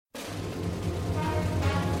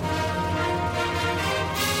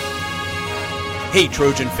Hey,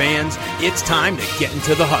 Trojan fans, it's time to get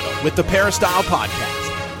into the huddle with the Peristyle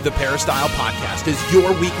Podcast. The Peristyle Podcast is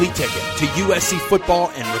your weekly ticket to USC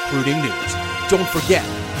football and recruiting news. Don't forget,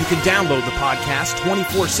 you can download the podcast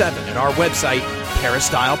 24/7 at our website,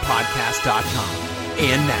 peristylepodcast.com.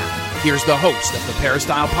 And now, here's the host of the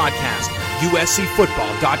Peristyle Podcast,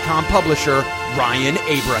 USCFootball.com publisher, Ryan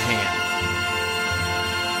Abraham.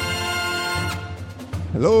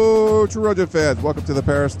 Hello, Trojan fans. Welcome to the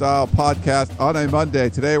Peristyle Podcast on a Monday.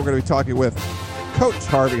 Today we're going to be talking with Coach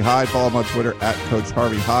Harvey Hyde. Follow him on Twitter at Coach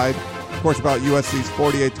Harvey Hyde. Of course, about USC's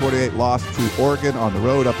 48-28 loss to Oregon on the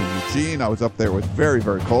road up in Eugene. I was up there. It was very,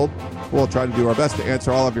 very cold. We'll try to do our best to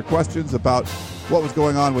answer all of your questions about what was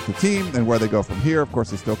going on with the team and where they go from here. Of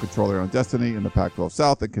course, they still control their own destiny in the Pac-12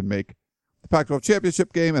 South and can make the Pac-12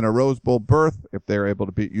 championship game and a Rose Bowl berth if they're able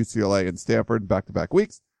to beat UCLA and Stanford in back-to-back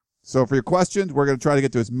weeks. So for your questions, we're going to try to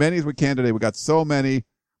get to as many as we can today. We got so many.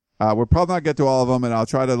 We'll probably not get to all of them, and I'll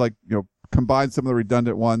try to combine some of the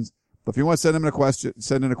redundant ones. But if you want to send in a question,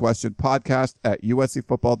 podcast at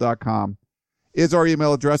uscfootball.com is our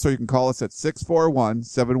email address, or you can call us at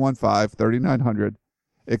 641-715-3900,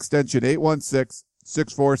 extension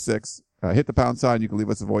 816-646. Hit the pound sign. You can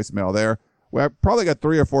leave us a voicemail there. I've probably got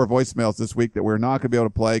 3 or 4 voicemails this week that we're not going to be able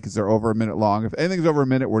to play because they're over a minute long. If anything's over a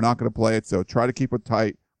minute, we're not going to play it, so try to keep it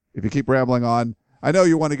tight. If you keep rambling on, I know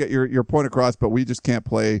you want to get your point across, but we just can't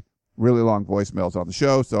play really long voicemails on the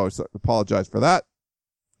show, so I apologize for that.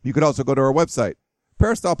 You could also go to our website,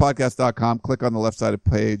 peristylepodcast.com, click on the left-sided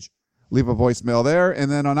page, leave a voicemail there,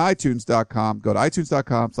 and then on iTunes.com, go to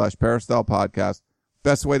itunes.com/peristylepodcast.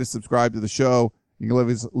 Best way to subscribe to the show. You can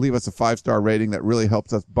leave us a 5-star rating. That really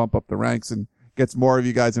helps us bump up the ranks and gets more of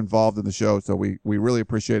you guys involved in the show, so we really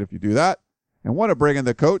appreciate it if you do that. And want to bring in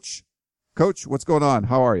the coach. Coach, what's going on?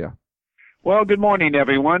 How are you? Well, good morning,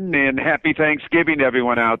 everyone, and happy Thanksgiving to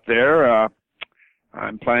everyone out there.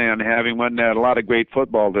 I'm planning on having a lot of great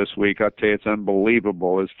football this week. I'll tell you, it's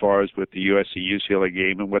unbelievable as far as with the USC-UCLA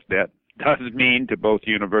game and what that does mean to both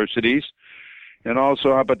universities. And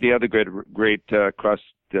also, how about the other great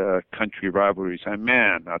cross-country rivalries?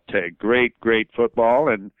 Man, I'll tell you, great football,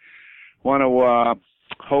 and want to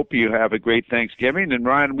hope you have a great Thanksgiving. And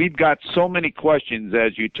Ryan, we've got so many questions,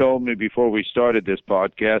 as you told me before we started this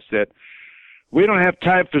podcast, that we don't have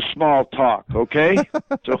time for small talk, okay?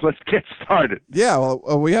 So let's get started. Yeah,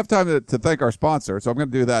 well, we have time to thank our sponsor, so I'm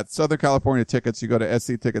going to do that. Southern California Tickets, you go to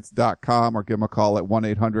sctickets.com or give them a call at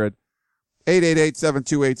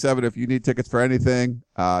 1-800-888-7287 if you need tickets for anything.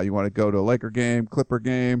 You want to go to a Laker game, Clipper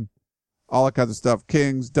game, all that kinds of stuff.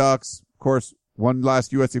 Kings, Ducks, of course, one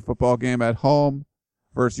last USC football game at home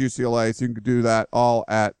versus UCLA, so you can do that all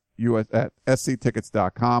at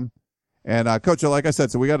sctickets.com. And, Coach, like I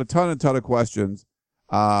said, so we got a ton of questions.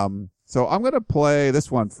 So I'm going to play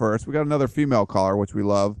this one first. We got another female caller, which we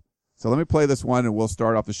love. So let me play this one, and we'll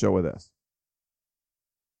start off the show with this.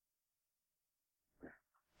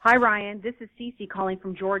 Hi, Ryan. This is Cece calling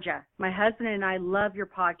from Georgia. My husband and I love your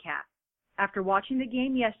podcast. After watching the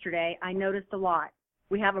game yesterday, I noticed a lot.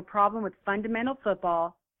 We have a problem with fundamental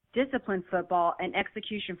football, discipline football, and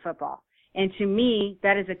execution football. And to me,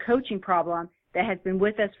 that is a coaching problem that has been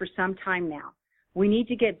with us for some time now. We need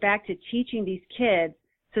to get back to teaching these kids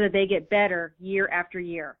so that they get better year after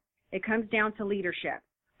year. It comes down to leadership.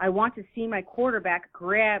 I want to see my quarterback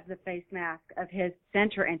grab the face mask of his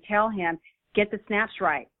center and tell him, get the snaps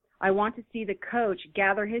right. I want to see the coach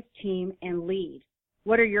gather his team and lead.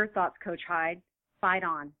 What are your thoughts, Coach Hyde? Fight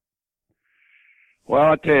on. Well,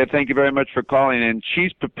 I'll tell you, thank you very much for calling in.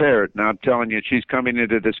 She's prepared. Now, I'm telling you, she's coming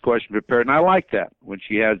into this question prepared, and I like that. When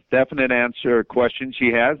she has definite answer or question,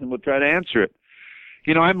 she has, and we'll try to answer it.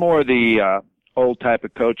 You know, I'm more the old type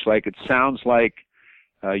of coach, like it sounds like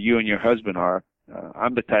you and your husband are.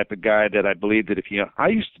 I'm the type of guy that I believe that I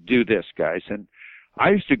used to do this, guys, and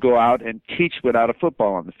I used to go out and teach without a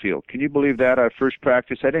football on the field. Can you believe that? Our first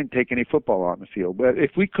practice, I didn't take any football on the field. But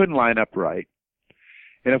if we couldn't line up right,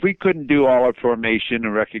 and if we couldn't do all our formation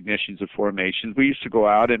and recognitions of formations, we used to go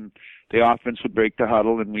out and the offense would break the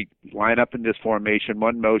huddle and we'd line up in this formation,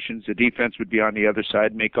 one motions, the defense would be on the other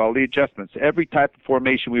side and make all the adjustments. Every type of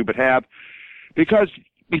formation we would have, because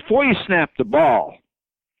before you snap the ball,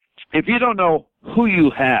 if you don't know who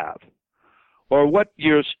you have or what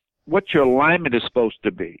your alignment is supposed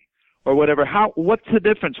to be or whatever, what's the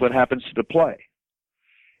difference what happens to the play?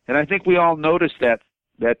 And I think we all notice that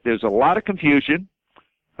there's a lot of confusion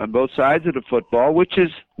on both sides of the football, which is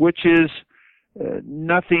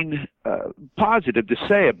nothing positive to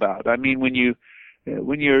say about. I mean, when you're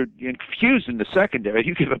confused in the secondary,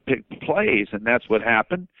 you give up big plays, and that's what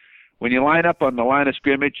happened. when you line up on the line of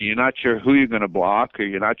scrimmage and you're not sure who you're going to block or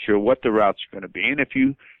you're not sure what the routes are going to be, and if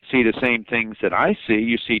you see the same things that I see,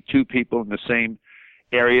 you see two people in the same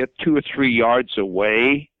area 2 or 3 yards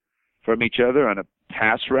away from each other on a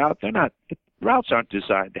pass route, the routes aren't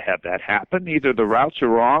designed to have that happen. Either the routes are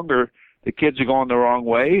wrong or the kids are going the wrong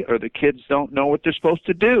way or the kids don't know what they're supposed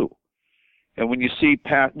to do. And when you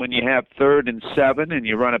have 3rd and 7 and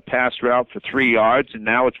you run a pass route for 3 yards and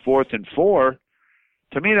now it's 4th and 4,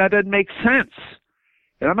 to me that doesn't make sense.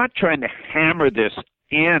 And I'm not trying to hammer this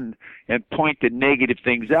in and point the negative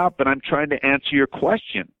things out, but I'm trying to answer your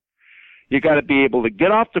question. You got to be able to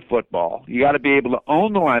get off the football. You got to be able to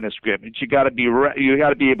own the line of scrimmage. You got to be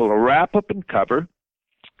able to wrap up and cover,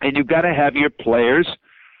 and you've got to have your players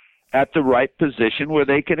at the right position where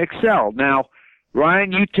they can excel. Now,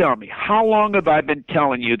 Ryan, you tell me, how long have I been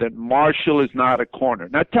telling you that Marshall is not a corner?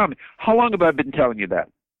 Now tell me, how long have I been telling you that?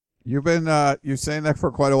 You've been you're saying that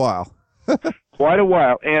for quite a while. Quite a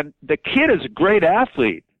while. And the kid is a great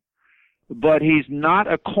athlete, but he's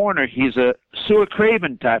not a corner. He's a Sua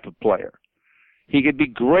Craven type of player. He could be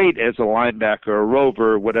great as a linebacker or a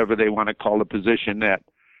rover or whatever they want to call the position that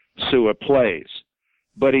Sua plays.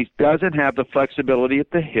 But he doesn't have the flexibility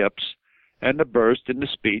at the hips and the burst and the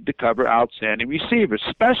speed to cover outstanding receivers,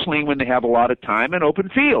 especially when they have a lot of time in open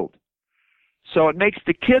field. So it makes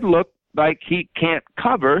the kid look like he can't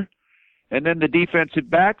cover, and then the defensive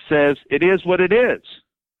back says, it is what it is.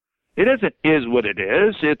 It isn't is what it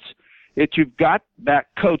is. It's you've got, back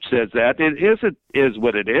coach says that. It isn't is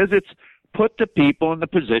what it is. It's put the people in the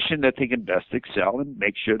position that they can best excel and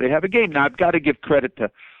make sure they have a game. Now, I've got to give credit to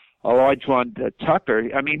Elijah Tucker.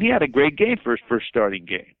 I mean, he had a great game for his first starting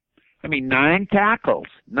game. I mean, 9 tackles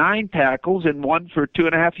and 1 for a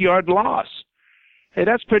 2.5-yard loss. Hey,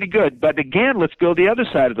 that's pretty good. But again, let's go to the other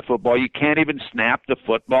side of the football. You can't even snap the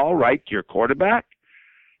football right to your quarterback.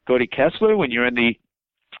 Cody Kessler, when you're in the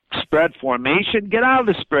spread formation, get out of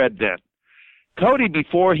the spread then. Cody,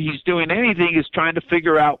 before he's doing anything, is trying to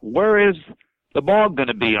figure out where is the ball going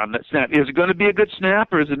to be on that snap. Is it going to be a good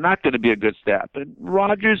snap or is it not going to be a good snap? And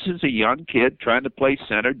Rodgers is a young kid trying to play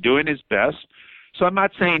center, doing his best. So I'm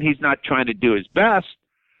not saying he's not trying to do his best,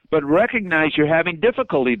 but recognize you're having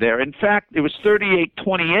difficulty there. In fact, it was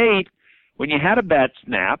 38-28 when you had a bad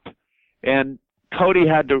snap, and Cody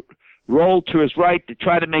had to roll to his right to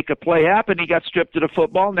try to make a play happen. He got stripped of the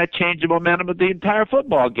football, and that changed the momentum of the entire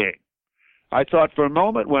football game. I thought for a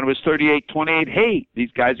moment when it was 38-28, hey,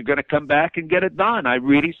 these guys are going to come back and get it done. I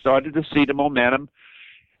really started to see the momentum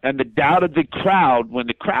and the doubt of the crowd. When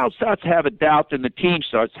the crowd starts to have a doubt, then the team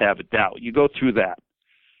starts to have a doubt. You go through that.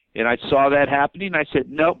 And I saw that happening. I said,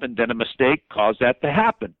 nope, and then a mistake caused that to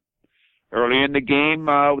happen. Early in the game,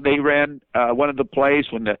 they ran one of the plays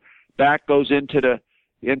when the back goes into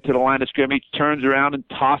the line of scrimmage, turns around and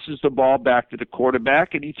tosses the ball back to the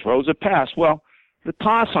quarterback, and he throws a pass. Well, the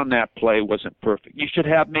toss on that play wasn't perfect. You should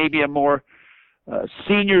have maybe a more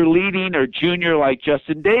senior leading or junior like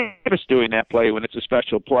Justin Davis doing that play when it's a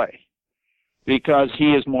special play, because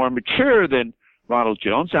he is more mature than Ronald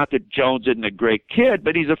Jones. Not that Jones isn't a great kid,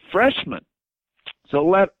 but he's a freshman. So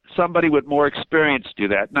let somebody with more experience do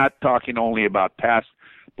that, not talking only about pass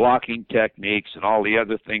blocking techniques and all the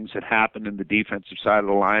other things that happen in the defensive side of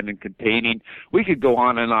the line and containing. We could go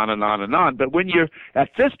on and on and on and on. But when you're at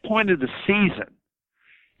this point of the season,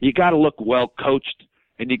 you got to look well coached,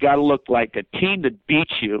 and you got to look like a team that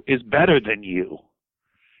beats you is better than you.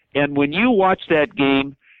 And when you watch that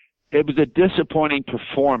game, it was a disappointing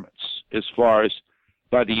performance as far as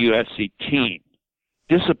by the USC team.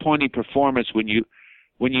 Disappointing performance when you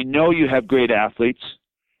know you have great athletes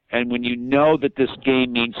and when you know that this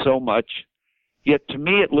game means so much. Yet to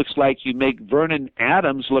me it looks like you make Vernon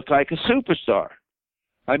Adams look like a superstar.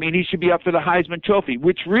 I mean, he should be up for the Heisman Trophy,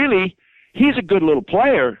 which really, he's a good little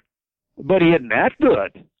player, but he isn't that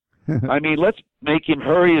good. I mean, let's make him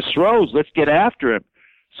hurry his throws. Let's get after him.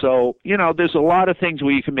 So, there's a lot of things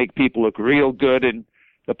where you can make people look real good, and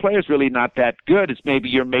the player's really not that good. It's maybe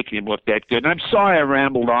you're making him look that good. And I'm sorry I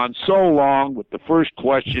rambled on so long with the first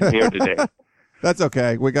question here today. That's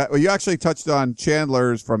okay. You actually touched on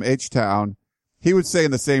Chandler's from H-Town. He was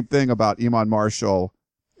saying the same thing about Iman Marshall,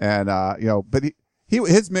 and but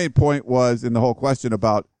his main point was in the whole question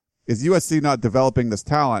about, is USC not developing this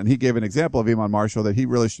talent? And he gave an example of Iman Marshall that he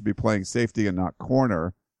really should be playing safety and not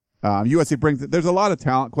corner. USC there's a lot of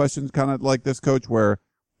talent questions kind of like this, Coach, where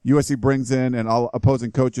USC brings in and all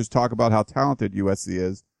opposing coaches talk about how talented USC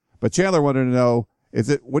is. But Chandler wanted to know,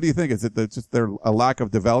 what do you think? Is it just a lack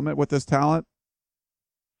of development with this talent?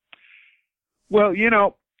 Well,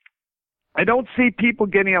 I don't see people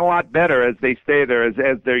getting a lot better as they stay there, as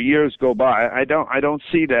their years go by. I don't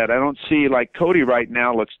see that. I don't see, like, Cody right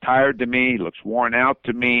now looks tired to me. He looks worn out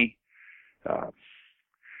to me.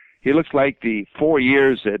 He looks like the 4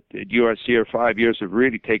 years at USC or 5 years have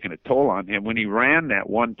really taken a toll on him. When he ran that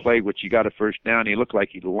one play, which he got a first down, he looked like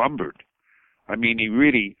he lumbered. I mean, he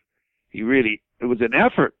really, it was an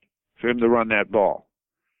effort for him to run that ball.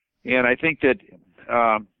 And I think that,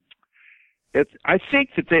 I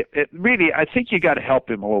think you got to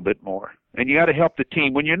help him a little bit more, and you got to help the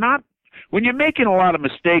team. When you're making a lot of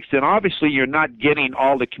mistakes, then obviously you're not getting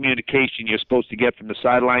all the communication you're supposed to get from the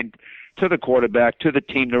sideline to the quarterback, to the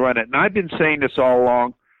team to run it. And I've been saying this all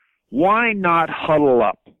along. Why not huddle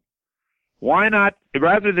up? Why not,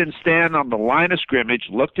 rather than stand on the line of scrimmage,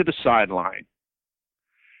 look to the sideline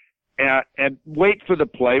and wait for the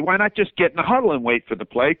play? Why not just get in the huddle and wait for the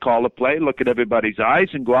play, call the play, look at everybody's eyes,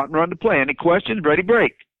 and go out and run the play? Any questions? Ready,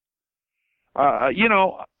 break. I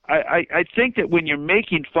think that when you're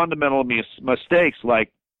making fundamental mistakes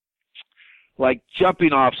like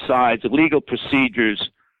jumping off sides, illegal procedures,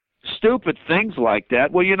 stupid things like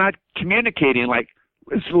that, well, you're not communicating like,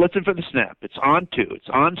 listen for the snap. It's on two. It's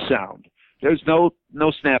on sound. There's no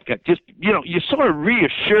snap cut. Just, you sort of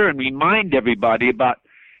reassure and remind everybody about,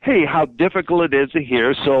 hey, how difficult it is to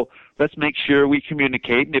hear, so let's make sure we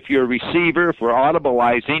communicate. And if you're a receiver, if we're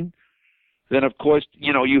audibleizing, then, of course,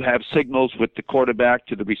 you have signals with the quarterback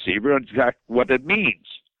to the receiver on exactly what it means.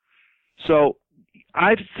 So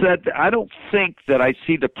I've said I don't think that I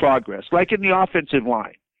see the progress, like in the offensive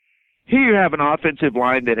line. Here you have an offensive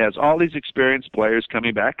line that has all these experienced players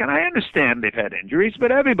coming back, and I understand they've had injuries,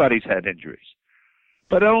 but everybody's had injuries.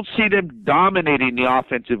 But I don't see them dominating the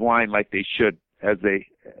offensive line like they should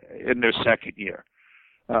in their second year.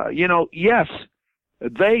 Yes,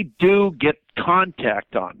 they do get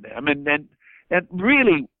contact on them, and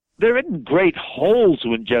really there isn't great holes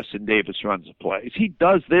when Justin Davis runs the plays. He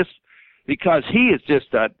does this because he is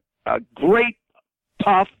just a great,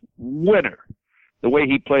 tough winner. The way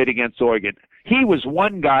he played against Oregon, he was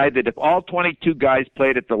one guy that if all 22 guys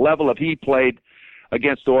played at the level of he played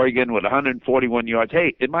against Oregon with 141 yards,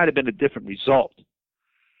 hey, it might have been a different result.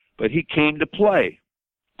 But he came to play.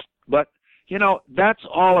 But, that's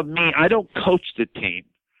all of me. I don't coach the team,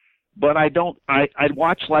 but I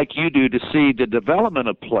watch like you do to see the development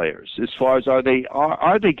of players as far as are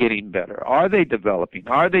they getting better? Are they developing?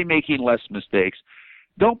 Are they making less mistakes?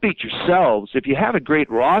 Don't beat yourselves. If you have a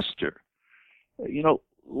great roster,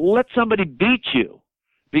 let somebody beat you,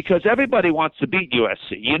 because everybody wants to beat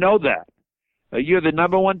USC. You know that. You're the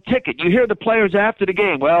number one ticket. You hear the players after the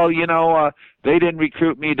game. Well, they didn't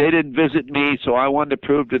recruit me. They didn't visit me, so I wanted to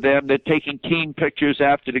prove to them. They're taking team pictures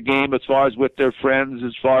after the game as far as with their friends,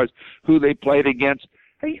 as far as who they played against.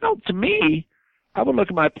 Hey, to me, I would look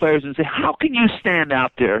at my players and say, how can you stand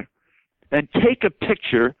out there and take a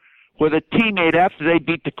picture with a teammate after they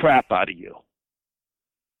beat the crap out of you?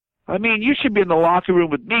 I mean, you should be in the locker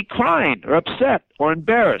room with me crying or upset or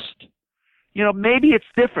embarrassed. Maybe it's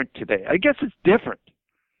different today. I guess it's different.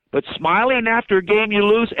 But smiling after a game you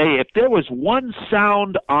lose, hey, if there was one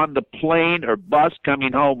sound on the plane or bus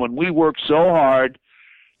coming home when we worked so hard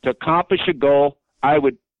to accomplish a goal,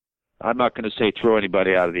 I'm not going to say throw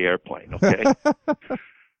anybody out of the airplane, okay?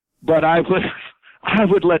 But I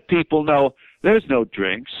would let people know there's no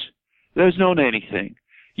drinks. There's no anything.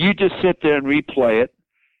 You just sit there and replay it.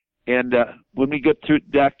 And when we get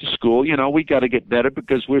back to school, we got to get better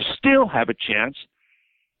because we still have a chance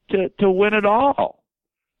to win it all.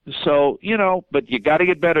 So, but you got to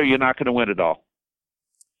get better. You're not going to win it all.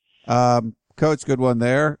 Coach, good one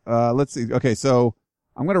there. Let's see. Okay, so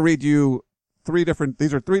I'm going to read you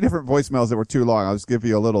these are three different voicemails that were too long. I'll just give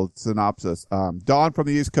you a little synopsis. Don from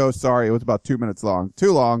the East Coast, sorry, it was about 2 minutes long.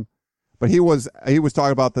 Too long. But he was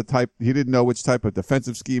talking about the type, he didn't know which type of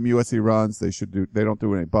defensive scheme USC runs. They don't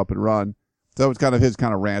do any bump and run. So it was kind of his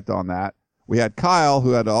kind of rant on that. We had Kyle,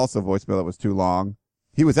 who had also a voicemail that was too long.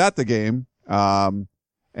 He was at the game, and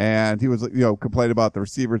he was, complaining about the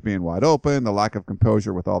receivers being wide open, the lack of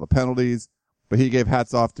composure with all the penalties. But he gave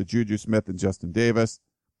hats off to Juju Smith and Justin Davis.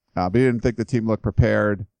 But he didn't think the team looked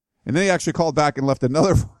prepared. And then he actually called back and left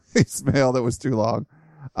another voicemail that was too long.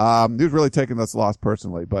 He was really taking this loss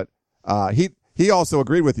personally, but he also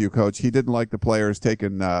agreed with you, Coach. He didn't like the players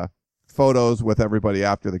taking photos with everybody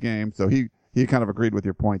after the game, so he kind of agreed with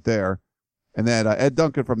your point there. And then Ed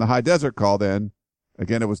Duncan from the High Desert called in.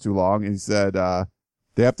 Again, it was too long, and he said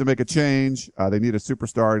they have to make a change. They need a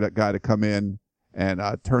superstar guy to come in and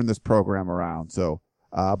turn this program around. So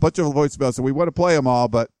a bunch of voicemails. So we want to play them all,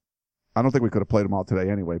 but I don't think we could have played them all today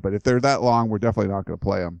anyway. But if they're that long, we're definitely not going to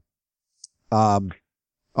play them.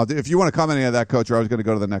 If you want to comment on any of that, Coach, or I was going to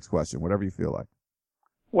go to the next question, whatever you feel like.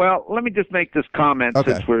 Well, let me just make this comment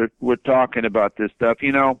since we're talking about this stuff.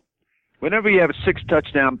 You know, whenever you have 6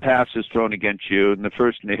 touchdown passes thrown against you, and the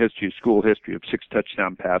first in the history of school history of 6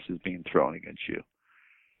 touchdown passes being thrown against you,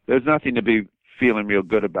 there's nothing to be feeling real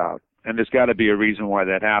good about. And there's got to be a reason why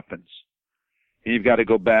that happens. And you've got to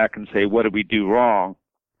go back and say, what did we do wrong?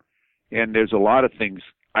 And there's a lot of things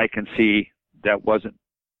I can see that wasn't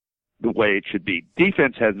the way it should be.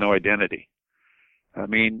 Defense has no identity. I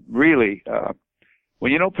mean, really,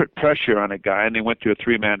 when you don't put pressure on a guy, and they went to a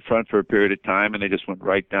 3-man front for a period of time, and they just went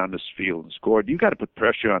right down this field and scored, you got to put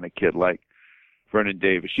pressure on a kid like Vernon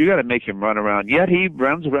Davis. You got to make him run around. Yet he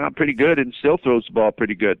runs around pretty good and still throws the ball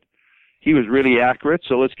pretty good. He was really accurate,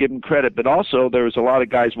 so let's give him credit. But also, there was a lot of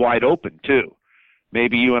guys wide open, too.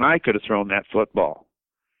 Maybe you and I could have thrown that football.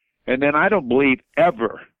 And then I don't believe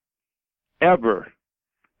ever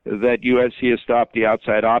that USC has stopped the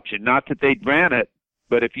outside option. Not that they ran it,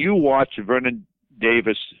 but if you watch Vernon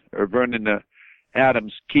Davis or Vernon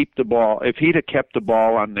Adams keep the ball, if he'd have kept the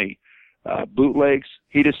ball on the bootlegs,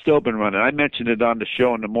 he'd have still been running. I mentioned it on the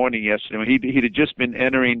show in the morning yesterday. He'd have just been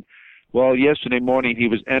entering, well, yesterday morning he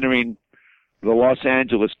was entering the Los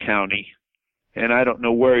Angeles County, and I don't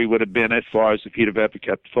know where he would have been as far as if he'd have ever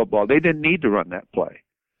kept the football. They didn't need to run that play.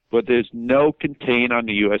 But there's no contain on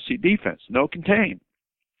the USC defense. No contain.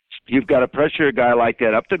 You've got to pressure a guy like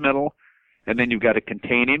that up the middle, and then you've got to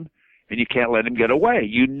contain him, and you can't let him get away.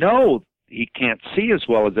 You know he can't see as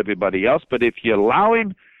well as everybody else, but if you allow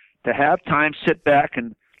him to have time, sit back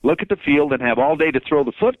and look at the field and have all day to throw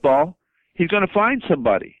the football, he's going to find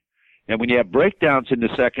somebody. And when you have breakdowns in the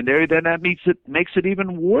secondary, then that makes it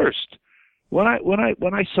even worse. When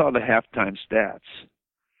I saw the halftime stats,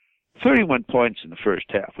 31 points in the first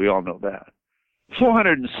half, we all know that.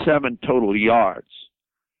 407 total yards.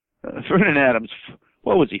 Vernon Adams,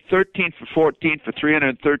 what was he, 13 for 14 for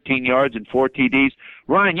 313 yards and 4 TDs?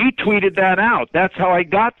 Ryan, you tweeted that out. That's how I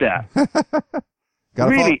got that.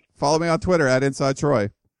 Really? Follow me on Twitter at Inside Troy.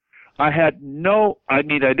 I didn't know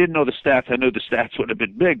the stats. I knew the stats would have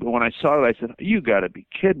been big, but when I saw it, I said, you got to be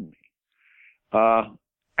kidding me.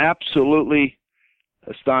 Absolutely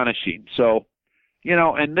astonishing. So, you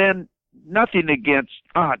know, and then nothing against,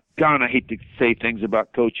 God, I hate to say things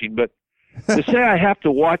about coaching, but to say I have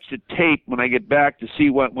to watch the tape when I get back to see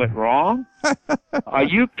what went wrong? Are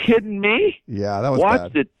you kidding me? Yeah, that was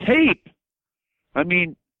Watch bad. the tape. I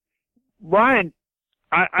mean, Ryan,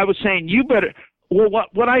 I was saying you better. Well,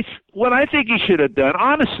 what I think he should have done,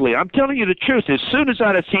 honestly, I'm telling you the truth. As soon as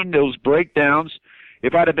I'd have seen those breakdowns,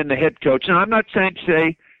 if I'd have been the head coach, and I'm not saying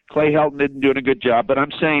Clay Helton didn't do a good job, but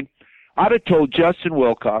I'm saying I'd have told Justin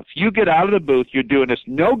Wilcox, you get out of the booth. You're doing us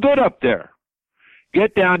no good up there.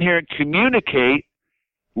 Get down here and communicate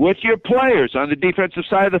with your players on the defensive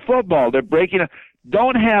side of the football. They're breaking up.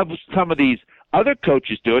 Don't have some of these other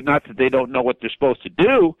coaches do it, not that they don't know what they're supposed to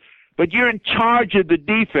do, but you're in charge of the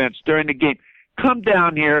defense during the game. Come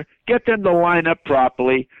down here, get them to line up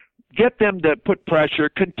properly, get them to put pressure,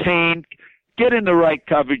 contain, get in the right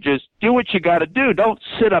coverages, do what you got to do. Don't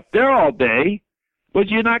sit up there all day, but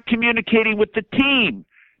you're not communicating with the team,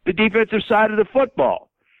 the defensive side of the football.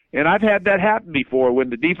 And I've had that happen before when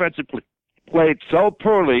the defensive played so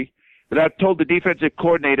poorly that I've told the defensive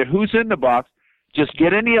coordinator who's in the box, just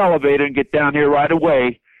get in the elevator and get down here right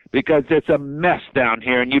away because it's a mess down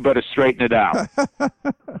here and you better straighten it out.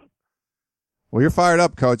 Well, you're fired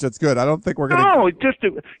up, Coach. That's good. I don't think we're going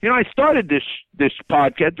to... No, I started this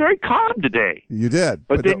podcast very calm today. You did.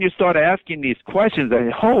 But then you start asking these questions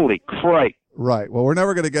and holy crap. Right. Well, we're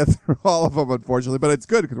never going to get through all of them, unfortunately, but it's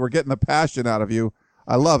good because we're getting the passion out of you.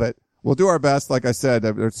 I love it. We'll do our best. Like I said,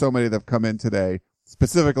 there's so many that have come in today,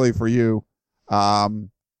 specifically for you. John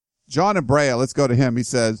and Brea, let's go to him. He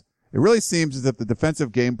says, it really seems as if the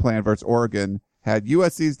defensive game plan versus Oregon had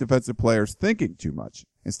USC's defensive players thinking too much.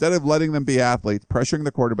 Instead of letting them be athletes, pressuring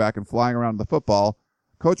the quarterback and flying around the football,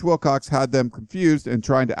 Coach Wilcox had them confused and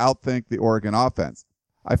trying to outthink the Oregon offense.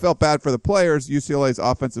 I felt bad for the players. UCLA's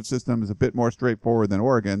offensive system is a bit more straightforward than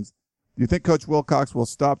Oregon's. Do you think Coach Wilcox will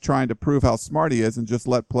stop trying to prove how smart he is and just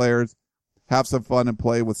let players have some fun and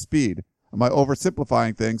play with speed? Am I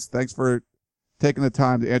oversimplifying things? Thanks for taking the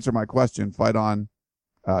time to answer my question. Fight on,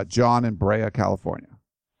 John in Brea, California.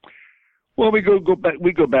 Well, we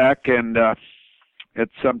go back, and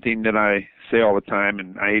it's something that I say all the time,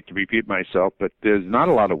 and I hate to repeat myself, but there's not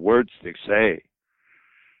a lot of words to say.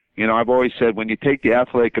 You know, I've always said when you take the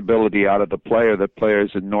athletic ability out of the player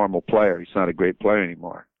is a normal player. He's not a great player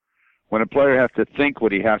anymore. When a player has to think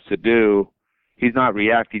what he has to do, he's not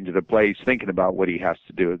reacting to the play. He's thinking about what he has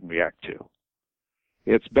to do and react to.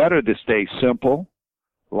 It's better to stay simple,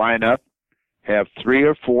 line up, have 3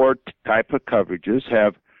 or 4 type of coverages,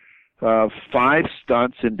 have 5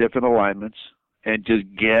 stunts in different alignments, and just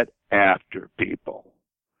get after people.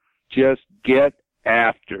 Just get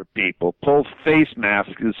after people. Pull face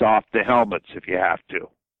masks off the helmets if you have to.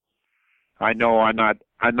 I know I'm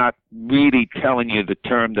not really telling you the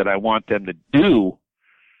term that I want them to do,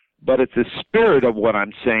 but it's the spirit of what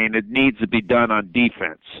I'm saying. It needs to be done on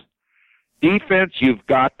defense. Defense, you've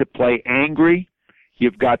got to play angry.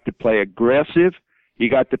 You've got to play aggressive. You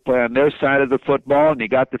got to play on their side of the football, and you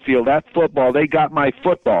got to feel that football. They got my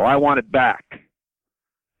football. I want it back.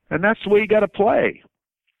 And that's the way you got to play.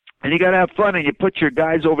 And you got to have fun, and you put your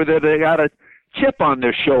guys over there, they got a chip on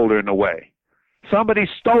their shoulder in a way. Somebody's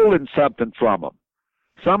stolen something from them.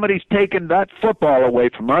 Somebody's taken that football away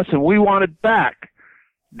from us, and we want it back.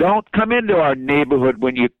 Don't come into our neighborhood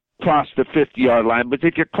when you cross the 50-yard line, but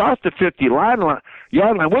if you cross the 50-yard line,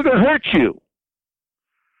 we're going to hurt you.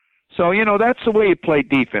 So, that's the way you play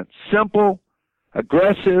defense. Simple,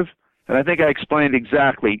 aggressive, and I think I explained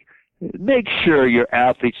exactly. Make sure your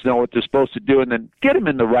athletes know what they're supposed to do, and then get them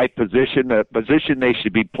in the right position, the position they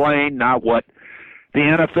should be playing, not what the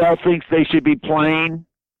NFL thinks they should be playing,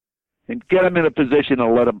 and get them in a position to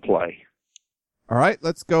let them play. All right,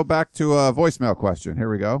 let's go back to a voicemail question. Here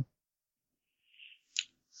we go.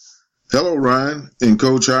 Hello, Ryan and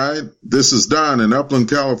Coach Hyde. This is Don in Upland,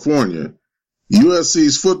 California.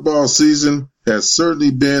 USC's football season has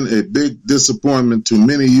certainly been a big disappointment to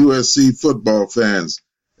many USC football fans,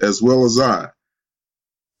 as well as I.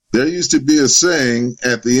 There used to be a saying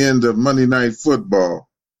at the end of Monday Night Football,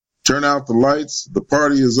 turn out the lights, the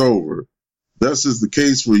party is over. Thus is the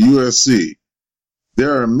case for USC.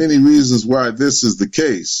 There are many reasons why this is the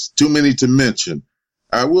case, too many to mention.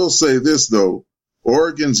 I will say this, though.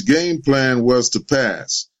 Oregon's game plan was to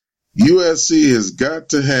pass. USC has got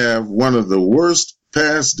to have one of the worst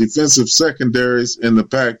pass defensive secondaries in the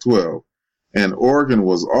Pac-12, and Oregon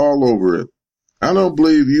was all over it. I don't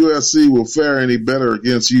believe USC will fare any better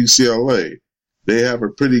against UCLA. They have a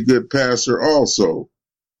pretty good passer also.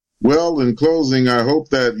 Well, in closing, I hope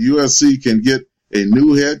that USC can get a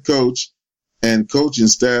new head coach and coaching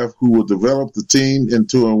staff who will develop the team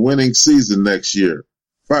into a winning season next year.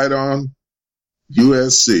 Fight on,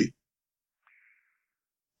 USC.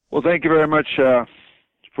 Well, thank you very much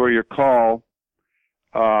for your call.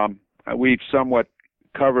 We've somewhat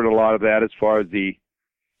covered a lot of that as far as the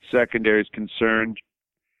secondary is concerned.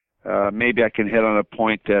 Maybe I can hit on a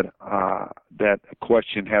point that a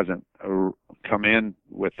question hasn't come in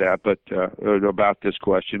with that, but about this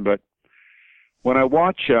question. But when I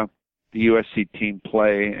watch the USC team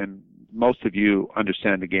play, and most of you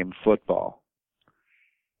understand the game of football,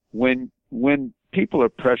 when people are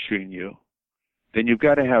pressuring you, then you've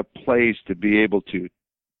got to have plays to be able to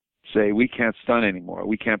say, we can't stun anymore,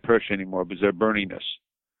 we can't pressure anymore because they're burning us.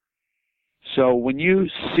 So when you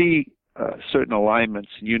see certain alignments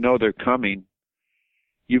and you know they're coming,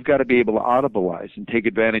 you've got to be able to audibilize and take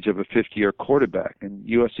advantage of a 50-year quarterback, and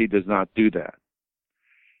USC does not do that.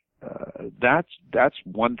 That's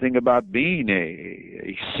one thing about being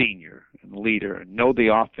a senior and leader and know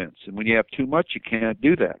the offense. And when you have too much, you can't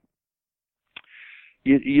do that.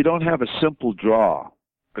 You don't have a simple draw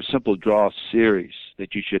series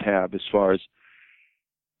that you should have as far as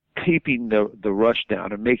keeping the rush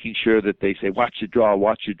down and making sure that they say, watch the draw,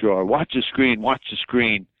 watch the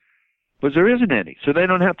screen, because there isn't any. So they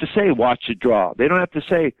don't have to say, watch the draw. They don't have to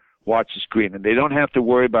say, watch the screen, and they don't have to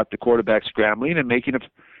worry about the quarterback scrambling and making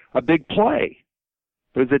a big play,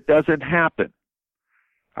 because it doesn't happen.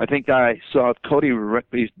 I think I saw Cody.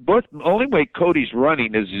 The only way Cody's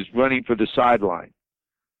running is he's running for the sideline.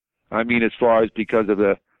 I mean, as far as because of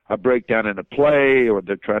a breakdown in a play, or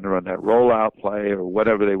they're trying to run that rollout play, or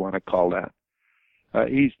whatever they want to call that.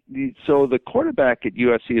 So the quarterback at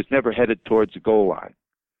USC is never headed towards the goal line.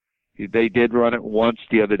 They did run it once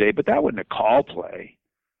the other day, but that wasn't a call play.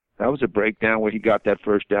 That was a breakdown where he got that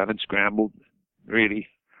first down and scrambled, really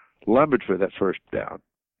lumbered for that first down.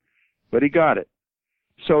 But he got it.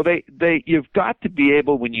 So you've got to be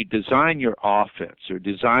able, when you design your offense or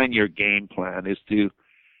design your game plan, is to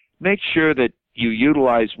make sure that you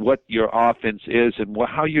utilize what your offense is and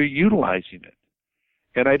how you're utilizing it.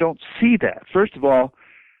 And I don't see that. First of all,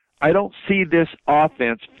 I don't see this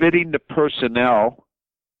offense fitting the personnel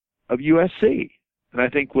of USC. And I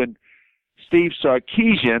think when Steve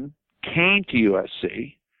Sarkisian came to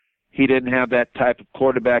USC, he didn't have that type of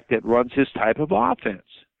quarterback that runs his type of offense.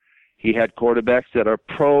 He had quarterbacks that are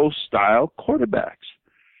pro-style quarterbacks.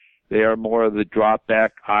 They are more of the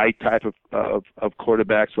drop-back eye type of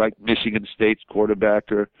quarterbacks, like Michigan State's quarterback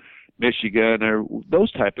or Michigan, or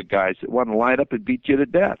those type of guys that want to line up and beat you to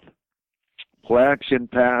death. Play action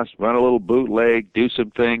pass, run a little bootleg, do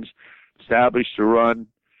some things, establish the run,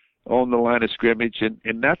 own the line of scrimmage,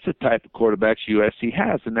 and that's the type of quarterbacks USC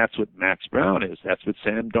has, and that's what Max Brown is. That's what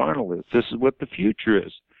Sam Darnold is. This is what the future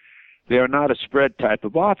is. They are not a spread type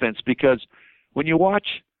of offense, because when you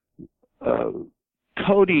watch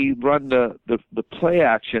Cody run the play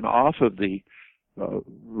action off of the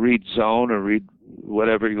read zone or read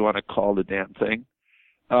whatever you want to call the damn thing,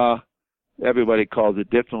 everybody calls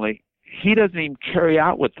it differently. He doesn't even carry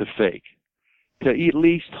out with the fake to at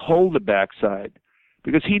least hold the backside,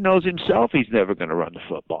 because he knows himself he's never going to run the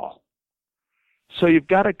football. So you've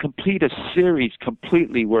got to complete a series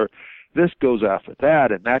completely where this goes after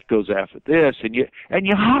that and that goes after this, and you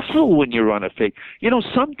hustle when you run a fake. You know,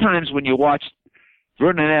 sometimes when you watch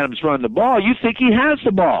Vernon Adams run the ball, you think he has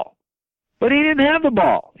the ball, but he didn't have the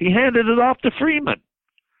ball. He handed it off to Freeman.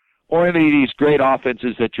 Or any of these great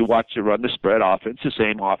offenses that you watch to run the spread offense, the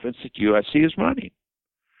same offense that USC is running.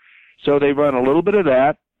 So they run a little bit of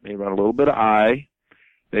that. They run a little bit of I.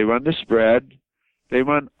 They run the spread. They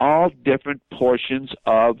run all different portions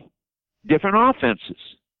of different offenses.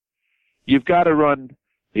 You've got to run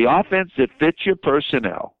the offense that fits your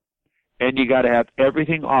personnel, and you got to have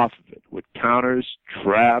everything off of it with counters,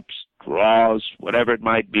 traps, draws, whatever it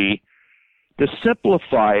might be, to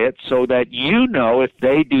simplify it so that you know if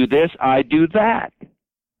they do this, I do that.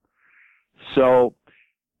 So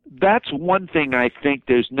that's one thing I think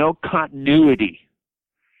there's no continuity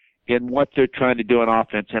in what they're trying to do on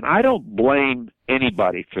offense. And I don't blame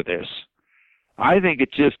anybody for this. I think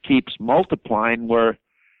it just keeps multiplying where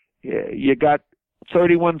you got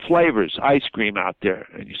 31 flavors ice cream out there,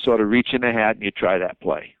 and you sort of reach in the hat and you try that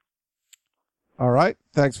play. All right.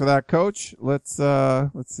 Thanks for that, Coach. Let's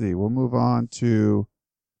see. We'll move on to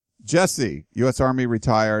Jesse, U.S. Army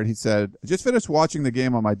retired. He said, I just finished watching the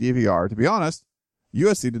game on my DVR. To be honest,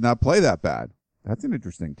 USC did not play that bad. That's an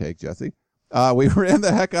interesting take, Jesse. We ran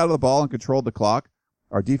the heck out of the ball and controlled the clock.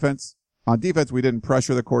 On defense, we didn't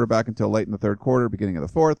pressure the quarterback until late in the third quarter, beginning of the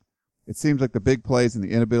fourth. It seems like the big plays and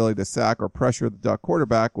the inability to sack or pressure the Duck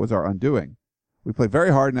quarterback was our undoing. We played very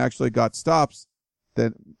hard and actually got stops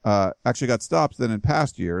than in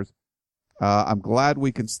past years. I'm glad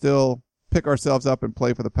we can still pick ourselves up and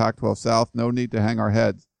play for the Pac-12 South. No need to hang our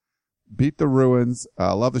heads. Beat the Ruins.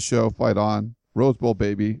 Love the show. Fight on. Rose Bowl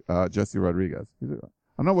baby. Jesse Rodriguez.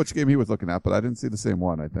 I don't know which game he was looking at, but I didn't see the same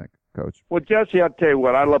one, I think, Coach. Well, Jesse, I'll tell you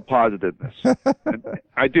what, I love positiveness.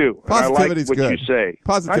 I do. Positivity's I like what good. you say.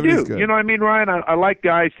 Positivity's I do. good. You know what I mean, Ryan? I like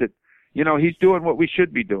guys that, you know, he's doing what we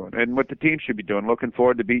should be doing and what the team should be doing. Looking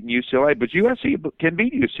forward to beating UCLA. But USC can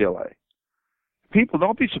beat UCLA. People,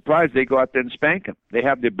 don't be surprised they go out there and spank them. They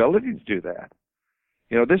have the ability to do that.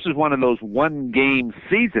 You know, this is one of those one-game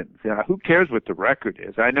seasons. You know, who cares what the record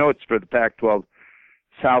is? I know it's for the Pac-12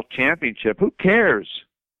 South Championship. Who cares?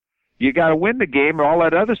 You got to win the game, or all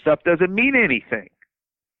that other stuff doesn't mean anything.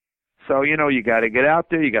 So, you know, you got to get out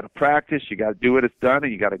there, you got to practice, you got to do what it's done,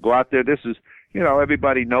 and you got to go out there. This is, you know,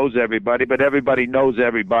 everybody knows everybody, but everybody knows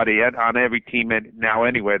everybody on every team now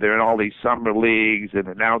anyway. They're in all these summer leagues and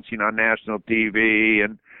announcing on national TV,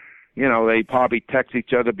 and, you know, they probably text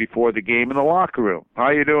each other before the game in the locker room. How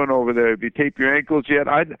you doing over there? Have you taped your ankles yet?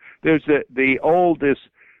 There's the oldest.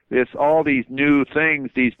 This all these new things,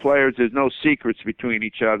 these players, there's no secrets between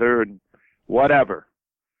each other and whatever.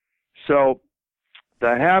 So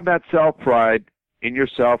to have that self-pride in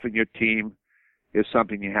yourself and your team is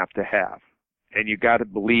something you have to have. And you got to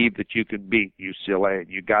believe that you can beat UCLA, and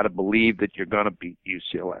you got to believe that you're going to beat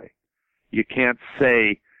UCLA. You can't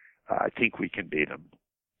say, I think we can beat them.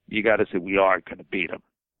 You got to say, we are going to beat them.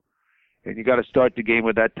 And you got to start the game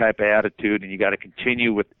with that type of attitude, and you got to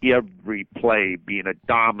continue with every play being a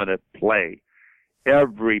dominant play.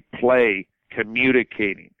 Every play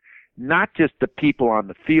communicating. Not just the people on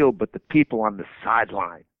the field, but the people on the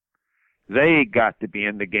sideline. They got to be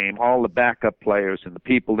in the game, all the backup players and the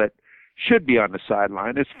people that should be on the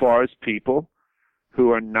sideline, as far as people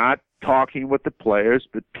who are not talking with the players,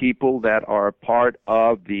 but people that are part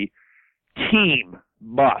of the team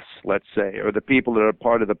bus, let's say, or the people that are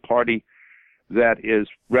part of the party that is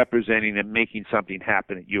representing and making something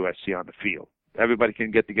happen at USC on the field. Everybody can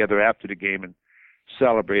get together after the game and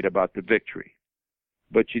celebrate about the victory.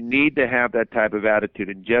 But you need to have that type of attitude.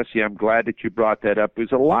 And Jesse, I'm glad that you brought that up,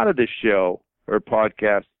 because a lot of this show or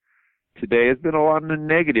podcast today has been a lot on the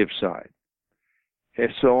negative side. And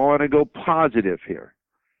so I want to go positive here.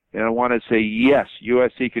 And I want to say, yes,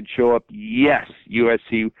 USC can show up. Yes,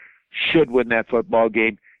 USC should win that football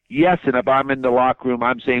game. Yes, and if I'm in the locker room,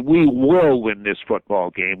 I'm saying we will win this football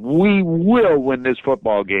game. We will win this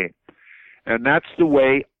football game. And that's the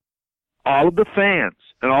way all of the fans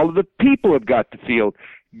and all of the people have got to feel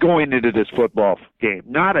going into this football game.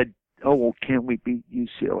 Not can we beat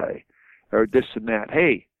UCLA or this and that.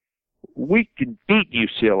 Hey, we can beat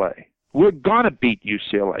UCLA. We're going to beat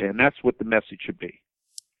UCLA, and that's what the message should be.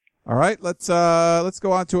 All right, let's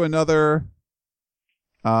go on to another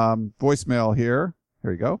voicemail here.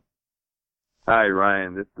 Here you go. Hi,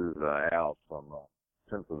 Ryan. This is Al from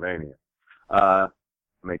Pennsylvania.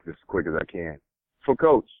 Make this as quick as I can. For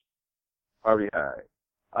Coach Harvey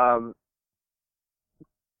Hyde,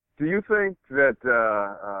 do you think that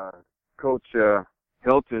Coach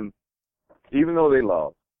Helton, even though they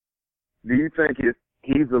lost, do you think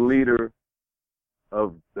he's the leader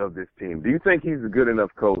of this team? Do you think he's a good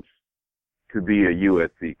enough coach to be a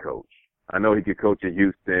USC coach? I know he could coach at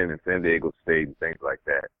Houston and San Diego State and things like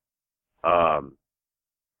that.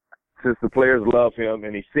 Since the players love him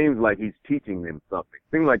and he seems like he's teaching them something,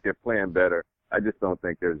 seems like they're playing better, I just don't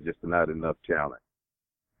think there's just not enough talent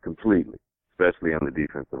completely, especially on the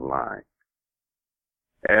defensive line.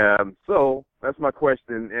 So that's my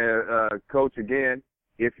question, Coach. Again,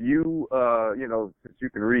 if you, since you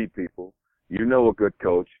can read people, you know a good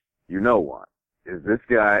coach, you know one. Is this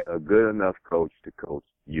guy a good enough coach to coach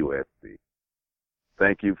USC?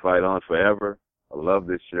 Thank you. Fight on forever. I love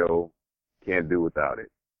this show. Can't do without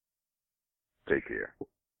it. Take care.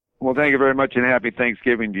 Well, thank you very much, and happy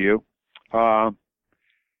Thanksgiving to you.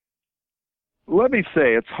 Let me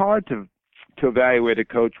say, it's hard to evaluate a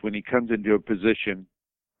coach when he comes into a position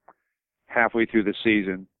halfway through the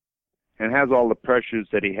season and has all the pressures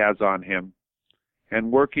that he has on him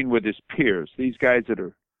and working with his peers. These guys that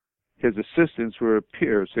are his assistants were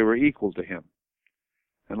peers. They were equal to him.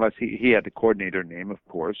 Unless he had the coordinator name, of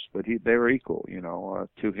course, but they were equal,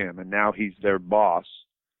 to him. And now he's their boss.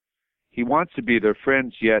 He wants to be their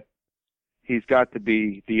friends, yet he's got to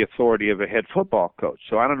be the authority of a head football coach.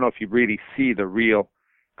 So I don't know if you really see the real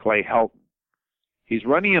Clay Helton. He's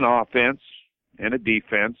running an offense and a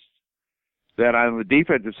defense that on the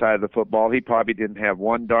defensive side of the football, he probably didn't have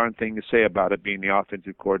one darn thing to say about it being the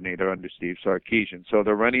offensive coordinator under Steve Sarkisian. So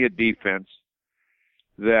they're running a defense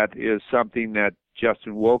that is something that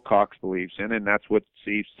Justin Wilcox believes in, and that's what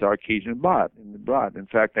Steve Sarkisian brought. In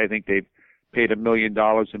fact, I think they've paid $1 million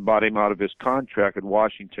and bought him out of his contract in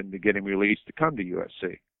Washington to get him released to come to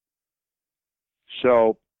USC.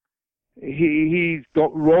 So he's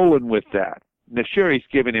rolling with that. Now, sure, he's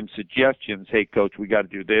giving him suggestions. Hey, Coach, we got to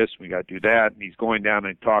do this, we got to do that. And he's going down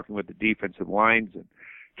and talking with the defensive lines and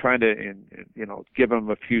trying to, give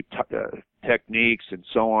them a few techniques and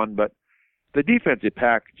so on. But the defensive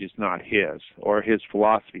package is not his or his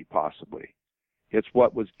philosophy, possibly. It's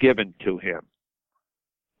what was given to him.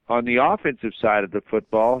 On the offensive side of the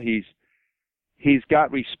football, he's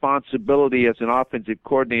got responsibility as an offensive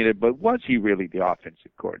coordinator, but was he really the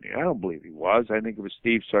offensive coordinator? I don't believe he was. I think it was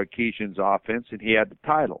Steve Sarkisian's offense, and he had the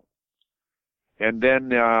title. And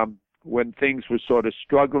then when things were sort of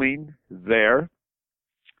struggling there,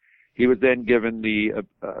 he was then given the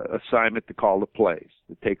assignment to call the plays,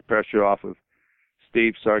 to take pressure off of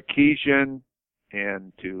Steve Sarkisian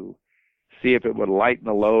and to see if it would lighten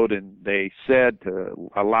the load. And they said to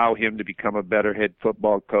allow him to become a better head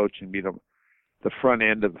football coach and be the front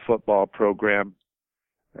end of the football program,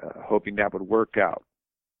 hoping that would work out.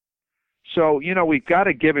 So, we've got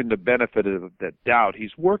to give him the benefit of the doubt.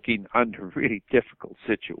 He's working under really difficult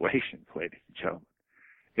situations, ladies and gentlemen.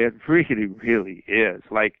 It really, really is.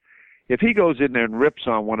 Like, if he goes in there and rips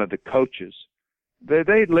on one of the coaches,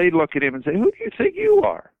 they look at him and say, who do you think you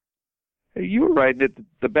are? Hey, you were riding at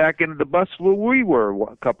the back end of the bus where we were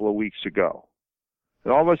a couple of weeks ago.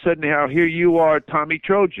 And all of a sudden, here you are, Tommy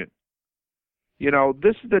Trojan.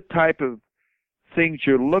 This is the type of things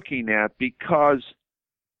you're looking at because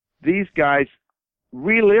these guys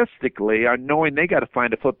realistically are knowing they got to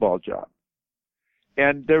find a football job.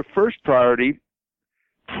 And their first priority,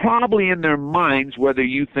 probably in their minds, whether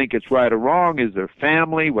you think it's right or wrong, is their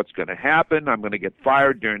family, what's going to happen. I'm going to get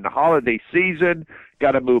fired during the holiday season,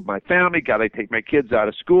 got to move my family, got to take my kids out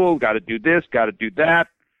of school, got to do this, got to do that,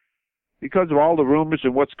 because of all the rumors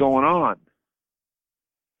and what's going on.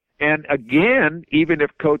 And again, even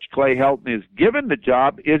if Coach Clay Helton is given the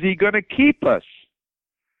job, is he going to keep us?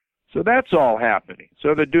 So that's all happening.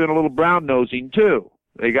 So they're doing a little brown nosing too.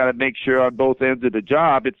 They got to make sure on both ends of the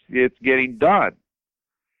job it's getting done.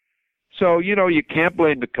 So, you can't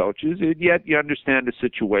blame the coaches, and yet you understand the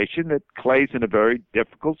situation that Clay's in a very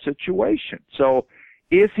difficult situation. So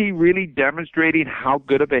is he really demonstrating how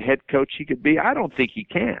good of a head coach he could be? I don't think he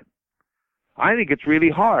can. I think it's really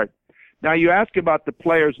hard. Now, you ask about the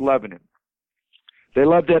players loving him. They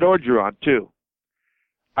loved Ed Orgeron, too.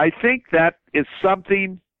 I think that is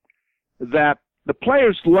something that the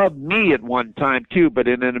players loved me at one time too, but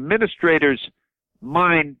in an administrator's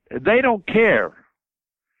mind, they don't care.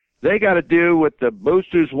 They got to do what the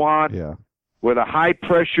boosters want, where the high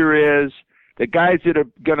pressure is, the guys that are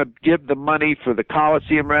going to give the money for the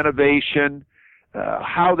Coliseum renovation,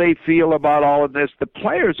 how they feel about all of this. The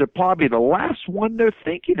players are probably the last one they're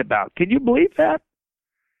thinking about. Can you believe that?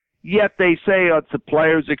 Yet they say, oh, it's the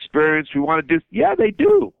players' experience. We want to do. Yeah, they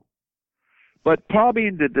do. But probably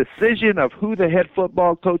in the decision of who the head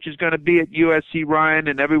football coach is going to be at USC, Ryan,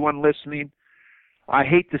 and everyone listening, I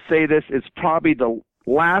hate to say this, it's probably the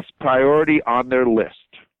last priority on their list.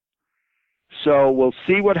 So we'll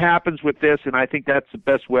see what happens with this, and I think that's the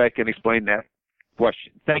best way I can explain that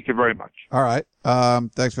question. Thank you very much. All right.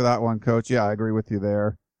 Thanks for that one, Coach. Yeah, I agree with you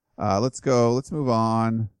there. Let's move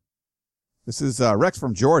on. This is Rex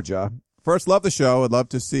from Georgia. First, love the show. I'd love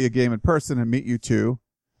to see a game in person and meet you too.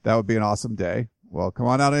 That would be an awesome day. Well, come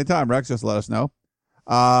on out anytime, Rex. Just let us know.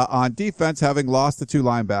 On defense, having lost the 2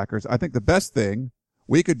 linebackers, I think the best thing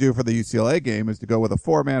we could do for the UCLA game is to go with a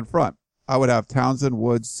 4-man front. I would have Townsend,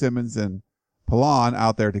 Woods, Simmons, and Pilon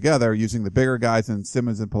out there together, using the bigger guys and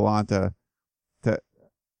Simmons and Pilon to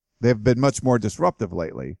they've been much more disruptive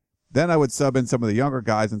lately. Then I would sub in some of the younger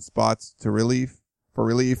guys in spots for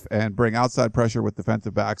relief and bring outside pressure with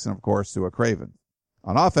defensive backs and, of course, Sua Craven.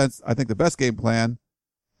 On offense, I think the best game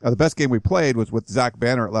we played was with Zach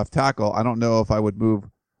Banner at left tackle. I don't know if I would move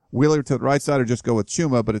Wheeler to the right side or just go with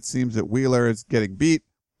Chuma, but it seems that Wheeler is getting beat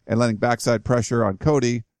and letting backside pressure on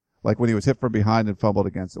Cody, like when he was hit from behind and fumbled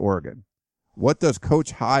against Oregon. What does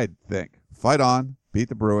Coach Hyde think? Fight on, beat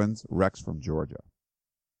the Bruins. Rex from Georgia.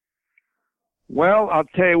 Well, I'll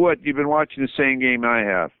tell you what, you've been watching the same game I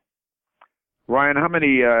have. Ryan, how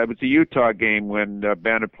many, it was a Utah game when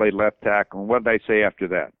Banner played left tackle, and what did I say after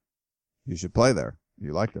that? You should play there.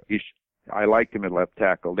 You liked it. I liked him at left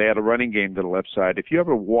tackle. They had a running game to the left side. If you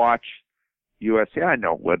ever watch USC, I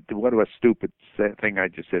know, what a stupid thing I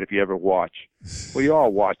just said, if you ever watch. Well, you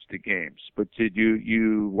all watch the games, but did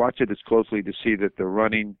you watch it as closely to see that the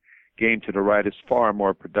running game to the right is far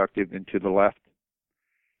more productive than to the left?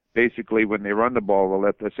 Basically, when they run the ball to the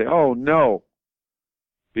left, they say, oh, no,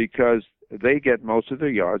 because they get most of their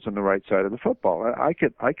yards on the right side of the football. I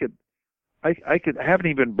haven't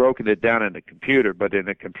even broken it down in the computer, but in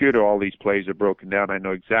the computer, all these plays are broken down. I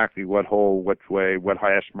know exactly what hole, what way, what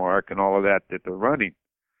hash mark, and all of that they're running.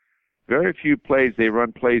 Very few plays, they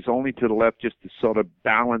run plays only to the left just to sort of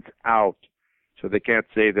balance out, so they can't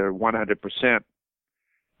say they're 100%.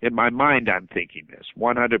 In my mind, I'm thinking this,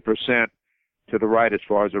 100% to the right as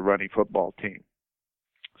far as a running football team.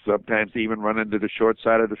 Sometimes they even run into the short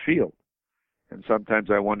side of the field. And sometimes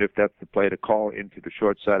I wonder if that's the play to call into the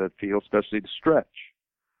short side of the field, especially the stretch.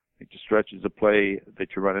 I think the stretch is a play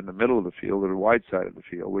that you run in the middle of the field or the wide side of the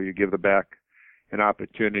field, where you give the back an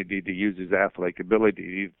opportunity to use his athletic ability to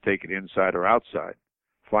either take it inside or outside,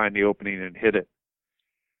 find the opening and hit it.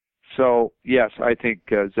 So, yes, I think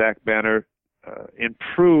Zach Banner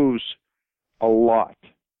improves a lot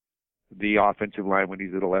the offensive line when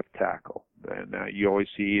he's at a left tackle. And you always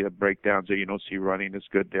see breakdowns there. You don't see running as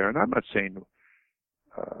good there. And I'm not saying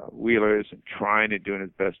Wheeler isn't trying and doing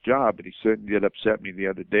his best job, but he certainly did upset me the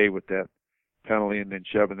other day with that penalty and then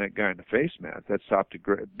shoving that guy in the face mask. That stopped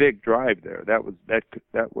a big drive there. That was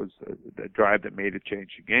the drive that made it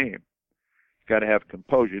change the game. You got to have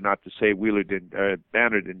composure, not to say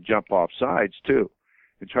Banner didn't jump off sides too,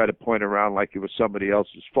 and try to point around like it was somebody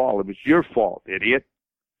else's fault. It was your fault, idiot.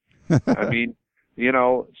 I mean,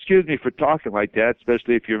 excuse me for talking like that,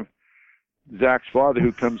 especially if you're Zach's father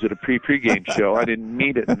who comes at a pregame show. I didn't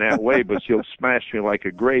mean it in that way, but he'll smash me like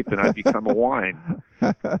a grape and I become a wine,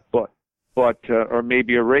 or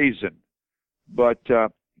maybe a raisin. But,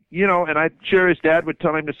 and I'm sure his dad would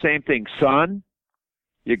tell him the same thing. Son,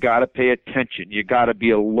 you got to pay attention. You got to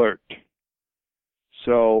be alert.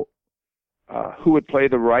 So, who would play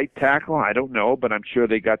the right tackle? I don't know, but I'm sure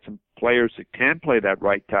they got some players that can play that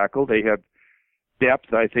right tackle. They have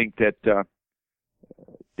depth. I think that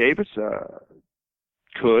Davis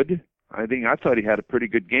could. I thought he had a pretty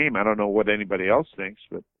good game. I don't know what anybody else thinks,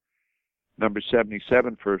 but number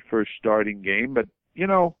 77 for his first starting game. But,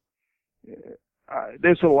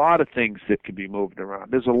 there's a lot of things that can be moved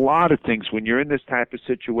around. There's a lot of things. When you're in this type of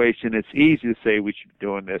situation, it's easy to say we should be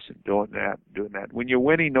doing this and doing that and doing that. When you're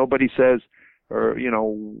winning, nobody says,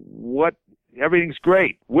 everything's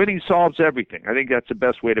great. Winning solves everything. I think that's the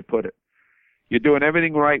best way to put it. You're doing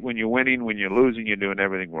everything right when you're winning. When you're losing, you're doing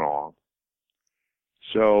everything wrong.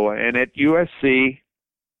 So, and at USC,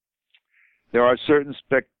 there are certain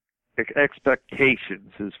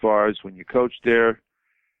expectations as far as when you coach there,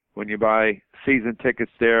 when you buy season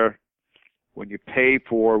tickets there, when you pay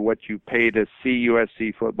for what you pay to see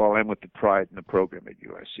USC football, and with the pride in the program at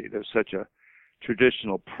USC. There's such a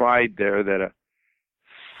traditional pride there that a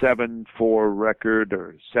 7-4 record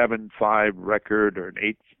or 7-5 record or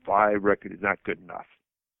an 8-5 record is not good enough.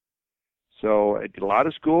 So at a lot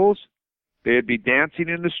of schools, they'd be dancing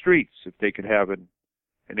in the streets if they could have an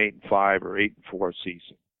 8-5 or 8-4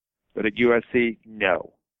 season. But at USC,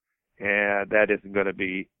 no. And that isn't going to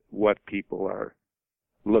be what people are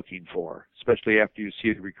looking for, especially after you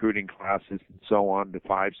see the recruiting classes and so on, the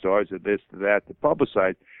 5 stars, or this, to that, to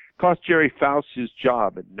publicize. Cost Jerry Faust his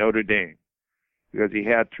job at Notre Dame because he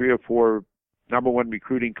had 3 or 4 number 1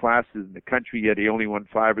 recruiting classes in the country, yet he only won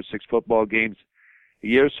 5 or 6 football games a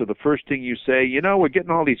year. So the first thing you say, we're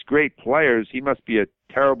getting all these great players. He must be a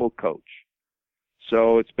terrible coach.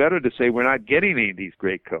 So it's better to say we're not getting any of these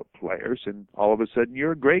great players, and all of a sudden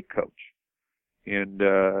you're a great coach. And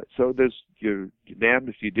so you're damned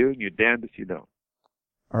if you do, and you're damned if you don't.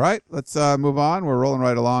 All right, let's move on. We're rolling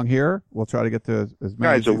right along here. We'll try to get to as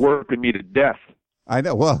many. Guys are working me to death. I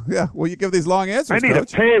know. Well, yeah. Well, you give these long answers. I need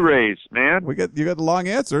Coach. A pay raise, man. You get the long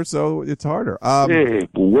answer, so it's harder. Hey,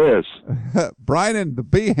 whiz. Brian and the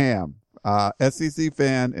Beham, SEC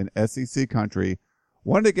fan in SEC country,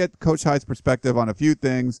 wanted to get Coach Hyde's perspective on a few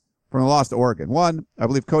things from the loss to Oregon. 1, I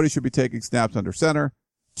believe Cody should be taking snaps under center.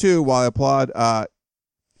 2, while I applaud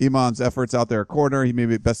Iman's efforts out there at corner, he may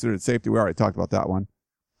be best suited at safety. We already talked about that one.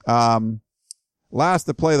 Last,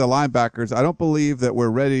 to play the linebackers, I don't believe that we're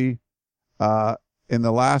ready in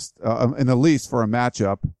the least for a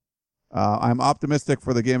matchup. I'm optimistic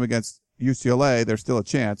for the game against UCLA. There's still a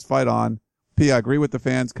chance. Fight on. P, I agree with the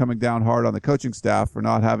fans coming down hard on the coaching staff for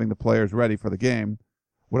not having the players ready for the game.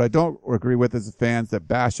 What I don't agree with is the fans that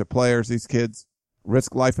bash the players. These kids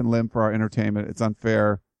risk life and limb for our entertainment. It's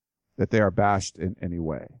unfair that they are bashed in any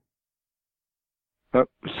way.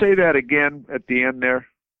 Say that again at the end there.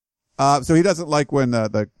 So he doesn't like when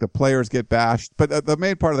the players get bashed. But the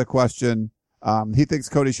main part of the question, he thinks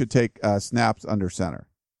Cody should take snaps under center.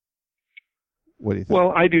 What do you think?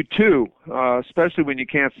 Well, I do too, especially when you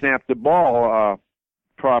can't snap the ball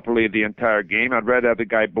properly the entire game. I'd rather have the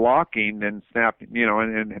guy blocking than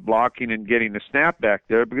and blocking and getting the snap back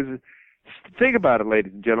there, because think about it,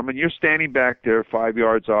 ladies and gentlemen. You're standing back there 5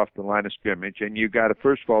 yards off the line of scrimmage, and you got to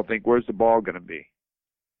first of all think, where's the ball going to be?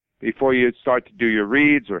 Before you start to do your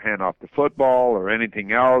reads or hand off the football or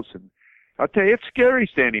anything else. And I'll tell you, it's scary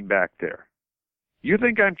standing back there. You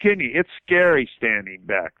think I'm kidding you? It's scary standing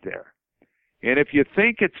back there. And if you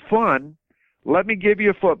think it's fun, let me give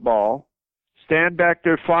you a football, stand back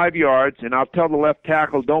there 5 yards, and I'll tell the left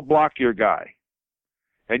tackle, don't block your guy.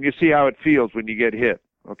 And you see how it feels when you get hit,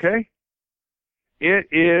 okay? It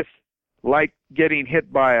is like getting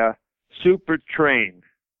hit by a super train.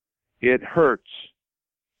 It hurts.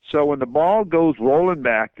 So when the ball goes rolling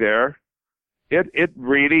back there, it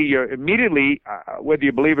really, you're immediately, whether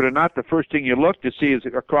you believe it or not, the first thing you look to see is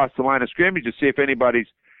across the line of scrimmage to see if anybody's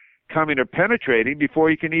coming or penetrating before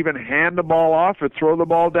you can even hand the ball off or throw the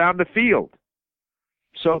ball down the field.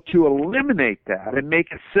 So to eliminate that and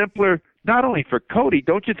make it simpler, not only for Cody,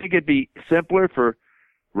 don't you think it'd be simpler for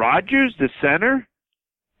Rodgers, the center,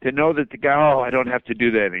 to know that the guy, I don't have to do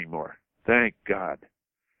that anymore. Thank God.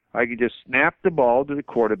 I can just snap the ball to the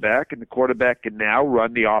quarterback, and the quarterback can now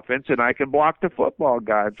run the offense, and I can block the football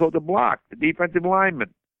guy. I'm supposed to block the defensive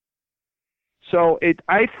lineman. So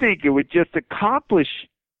I think it would just accomplish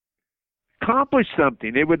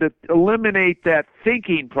something. It would eliminate that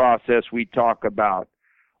thinking process we talk about.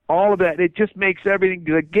 All of that. It just makes everything.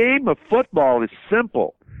 The game of football is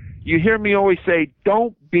simple. You hear me always say,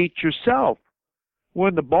 don't beat yourself.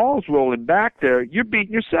 When the ball's rolling back there, you're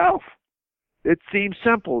beating yourself. It seems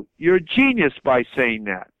simple. You're a genius by saying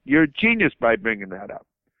that. You're a genius by bringing that up.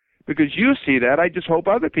 Because you see that. I just hope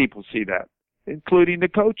other people see that, including the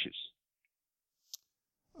coaches.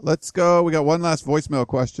 Let's go. We got one last voicemail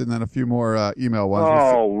question, then a few more email ones.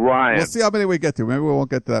 Ryan. We'll see how many we get to. Maybe we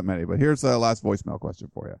won't get to that many, but here's the last voicemail question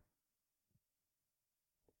for you.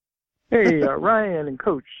 Hey, Ryan and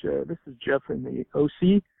Coach. This is Jeff in the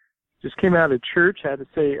OC. Just came out of church. Had to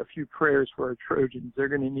say a few prayers for our Trojans. They're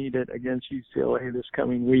going to need it against UCLA this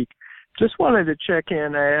coming week. Just wanted to check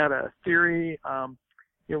in. I had a theory.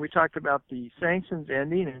 We talked about the sanctions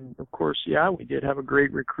ending, and of course, we did have a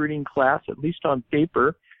great recruiting class, at least on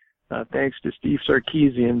paper, thanks to Steve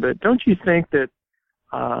Sarkisian. But don't you think that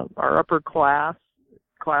our upper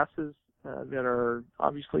classes that are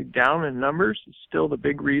obviously down in numbers is still the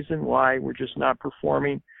big reason why we're just not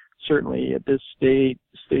performing, certainly at this stage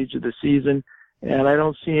of the season? And I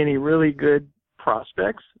don't see any really good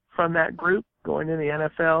prospects from that group. going in the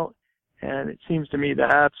NFL, and it seems to me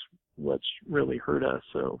that's what's really hurt us.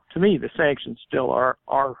 So to me, the sanctions still are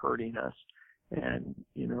hurting us. And,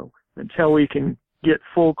 until we can get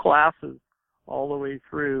full classes all the way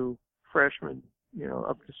through freshman,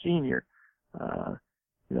 up to senior,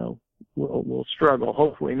 we'll struggle.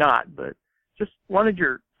 Hopefully not, but just wanted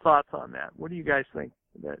your thoughts on that. What do you guys think?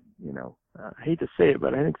 That, I hate to say it,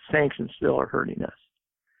 but I think sanctions still are hurting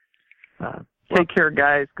us. Take care,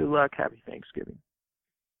 guys. Good luck. Happy Thanksgiving.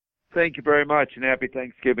 Thank you very much, and happy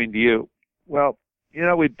Thanksgiving to you. Well,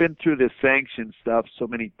 we've been through this sanction stuff so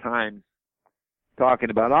many times, talking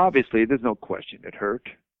about, obviously, there's no question it hurt.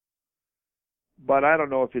 But I don't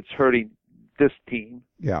know if it's hurting this team.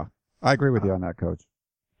 Yeah, I agree with you on that, Coach.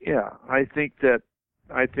 Yeah, I think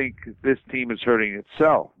this team is hurting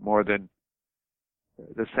itself more than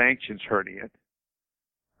the sanctions hurting it.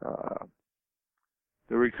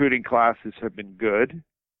 The recruiting classes have been good,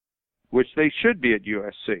 which they should be at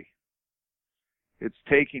USC. It's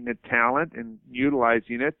taking the talent and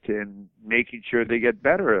utilizing it and making sure they get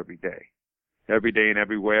better every day. Every day and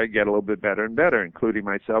every way I get a little bit better and better, including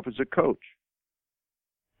myself as a coach.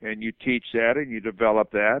 And you teach that and you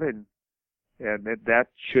develop that, and that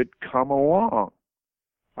should come along.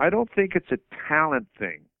 I don't think it's a talent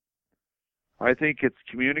thing. I think it's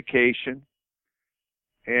communication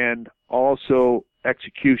and also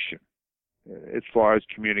execution. As far as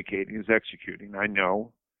communicating is executing, I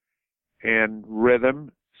know. And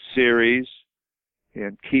rhythm, series,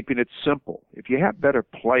 and keeping it simple. If you have better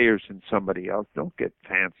players than somebody else, don't get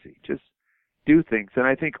fancy. Just do things. And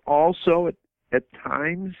I think also at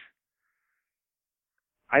times,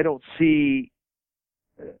 I don't see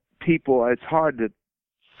people, it's hard to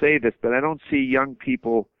say this, but I don't see young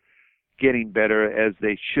people getting better as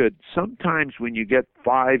they should. Sometimes when you get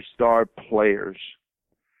 5-star players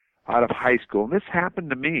out of high school, and this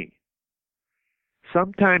happened to me,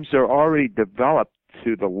 sometimes they're already developed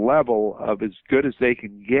to the level of as good as they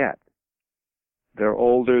can get. They're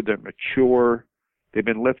older, they're mature, they've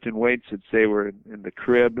been lifting weights since they were in the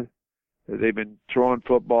crib, they've been throwing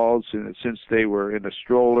footballs since they were in a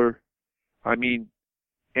stroller. I mean,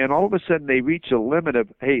 and all of a sudden they reach a limit of,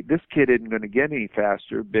 hey, this kid isn't going to get any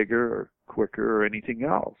faster, bigger, or quicker, or anything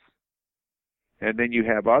else. And then you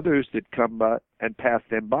have others that come by and pass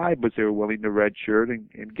them by because they were willing to redshirt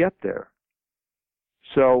and get there.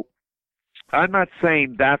 So I'm not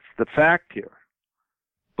saying that's the fact here,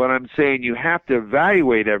 but I'm saying you have to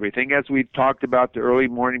evaluate everything. As we've talked about the early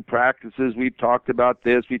morning practices, we've talked about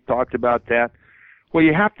this, we've talked about that. Well,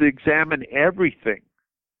 you have to examine everything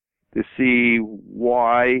to see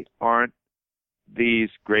why aren't these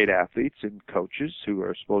great athletes and coaches who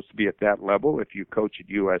are supposed to be at that level. If you coach at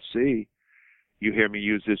USC, you hear me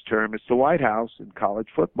use this term, it's the White House in college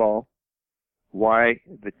football, why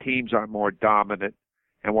the teams are more dominant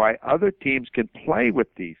and why other teams can play with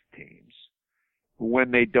these teams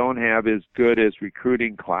when they don't have as good as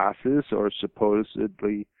recruiting classes, or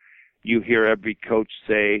supposedly you hear every coach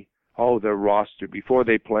say, oh, their roster, before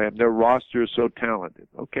they play them, their roster is so talented.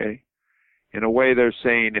 Okay. In a way, they're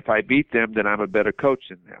saying, if I beat them, then I'm a better coach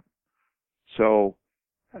than them. So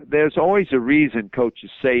there's always a reason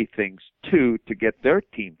coaches say things, too, to get their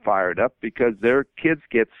team fired up, because their kids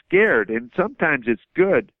get scared. And sometimes it's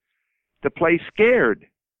good to play scared,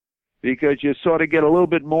 because you sort of get a little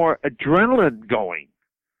bit more adrenaline going.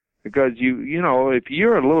 Because you know, if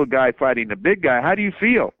you're a little guy fighting a big guy, how do you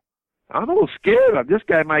feel? I'm a little scared. This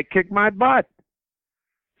guy might kick my butt.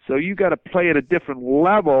 So you got to play at a different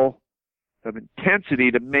level of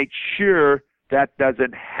intensity to make sure that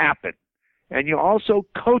doesn't happen. And you also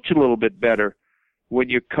coach a little bit better when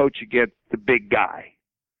you coach against the big guy.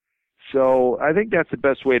 So I think that's the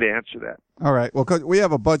best way to answer that. All right. Well, Coach, we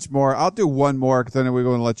have a bunch more. I'll do one more because then we're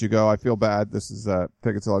going to let you go. I feel bad. This is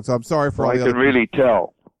taking so long. So I'm sorry for all the other. I can really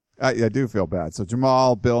tell. I do feel bad. So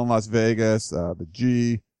Jamal, Bill in Las Vegas, the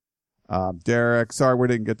G, Derek. Sorry we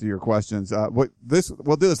didn't get to your questions. We'll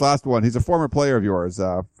do this last one. He's a former player of yours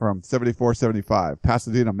from 74-75,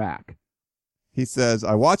 Pasadena Mac. He says,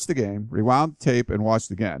 I watched the game, rewound the tape, and watched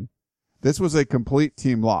again. This was a complete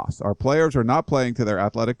team loss. Our players are not playing to their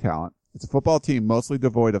athletic talent. It's a football team mostly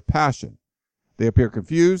devoid of passion. They appear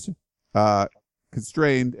confused,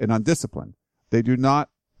 constrained, and undisciplined. They do not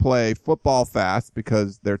play football fast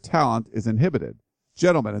because their talent is inhibited.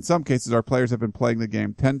 Gentlemen, in some cases, our players have been playing the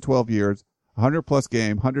game 10, 12 years, 100-plus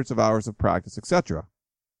game, hundreds of hours of practice, etc.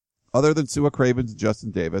 Other than Sua Cravens and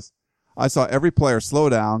Justin Davis, I saw every player slow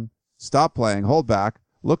down, stop playing, hold back,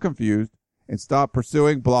 look confused, and stop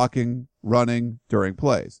pursuing, blocking, running during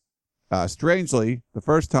plays. Strangely, the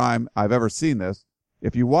first time I've ever seen this,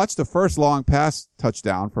 if you watch the first long pass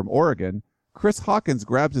touchdown from Oregon, Chris Hawkins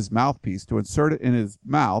grabs his mouthpiece to insert it in his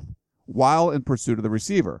mouth while in pursuit of the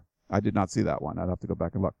receiver. I did not see that one. I'd have to go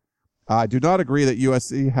back and look. I do not agree that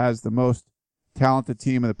USC has the most talented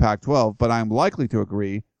team in the Pac-12, but I'm likely to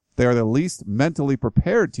agree they are the least mentally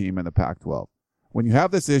prepared team in the Pac-12. When you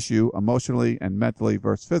have this issue, emotionally and mentally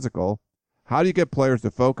versus physical, how do you get players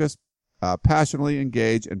to focus, passionately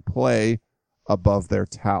engage, and play above their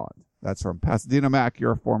talent? That's from Pasadena Mac,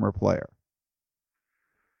 your former player.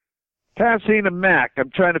 Pasadena Mac.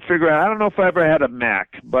 I'm trying to figure out. I don't know if I ever had a Mac,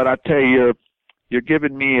 but I tell you, you're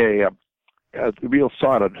giving me a real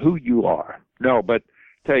thought on who you are. No, but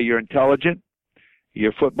I tell you, you're intelligent,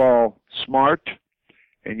 you're football smart,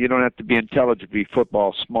 and you don't have to be intelligent to be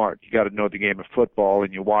football smart. You got to know the game of football,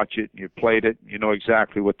 and you watch it, and you played it, and you know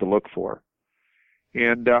exactly what to look for.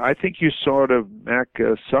 And I think you sort of, Mac,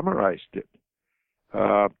 summarized it.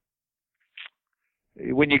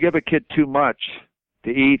 When you give a kid too much to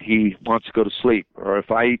eat, he wants to go to sleep. Or if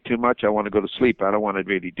I eat too much, I want to go to sleep. I don't want to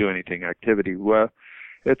really do anything, activity. Well,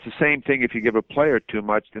 it's the same thing if you give a player too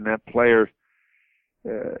much, then that player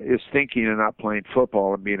is thinking and not playing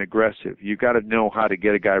football and being aggressive. You got to know how to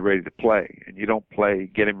get a guy ready to play. And you don't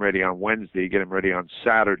get him ready on Wednesday, you get him ready on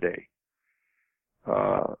Saturday.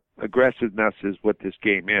 Aggressiveness is what this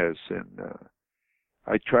game is. And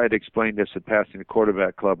I tried to explain this at Pasadena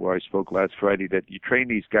Quarterback Club where I spoke last Friday, that you train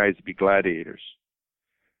these guys to be gladiators.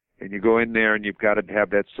 And you go in there and you've got to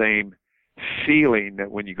have that same feeling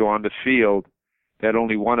that when you go on the field, that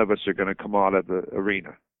only one of us are going to come out of the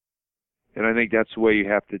arena. And I think that's the way you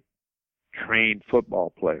have to train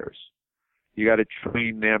football players. You got to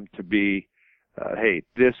train them to be, hey,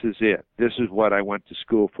 this is it. This is what I went to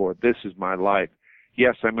school for. This is my life.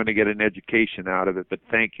 Yes, I'm going to get an education out of it, but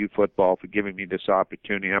thank you, football, for giving me this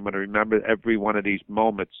opportunity. I'm going to remember every one of these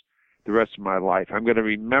moments the rest of my life. I'm going to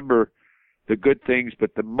remember the good things,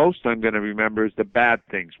 but the most I'm going to remember is the bad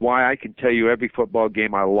things. Why? I can tell you every football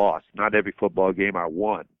game I lost, not every football game I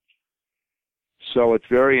won. So it's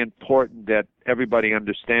very important that everybody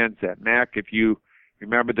understands that. Mac, if you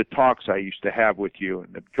remember the talks I used to have with you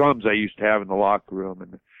and the drums I used to have in the locker room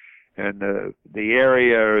and the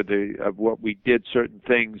area of what we did certain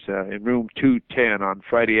things in room 210 on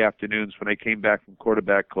Friday afternoons when I came back from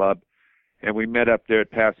Quarterback Club, and we met up there at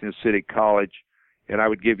Pasadena City College, and I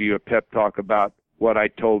would give you a pep talk about what I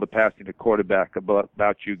told the Pasadena quarterback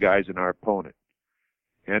about you guys and our opponent.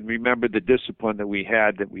 And remember the discipline that we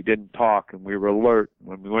had, that we didn't talk and we were alert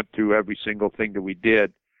when we went through every single thing that we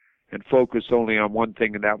did and focused only on one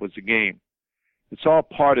thing, and that was the game. It's all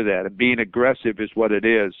part of that, and being aggressive is what it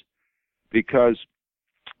is, because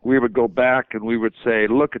we would go back and we would say,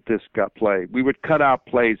 look at this gut play. We would cut out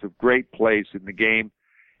plays of great plays in the game,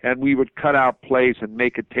 and we would cut out plays and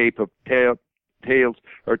make a tape of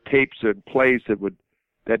tapes and plays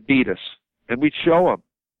that beat us, and we'd show them.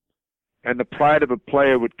 And the pride of a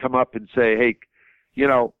player would come up and say, hey, you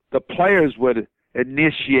know, the players would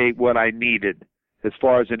initiate what I needed as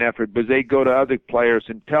far as an effort, but they'd go to other players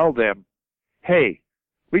and tell them, hey,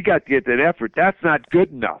 we got to get that effort. That's not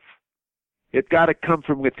good enough. It's got to come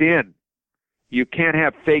from within. You can't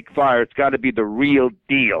have fake fire. It's got to be the real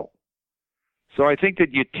deal. So I think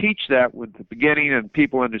that you teach that with the beginning and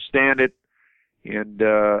people understand it. And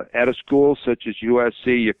at a school such as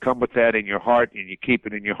USC, you come with that in your heart, and you keep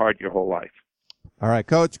it in your heart your whole life. All right,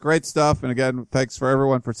 Coach, great stuff. And again, thanks for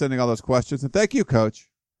everyone for sending all those questions. And thank you, Coach,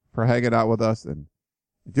 for hanging out with us and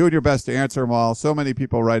doing your best to answer them all. So many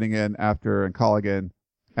people writing in and calling in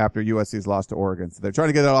after USC's lost to Oregon. So they're trying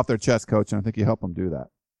to get that off their chest, Coach, and I think you help them do that.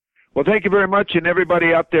 Well, thank you very much. And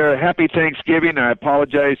everybody out there, happy Thanksgiving. I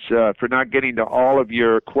apologize for not getting to all of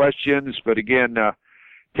your questions. But again,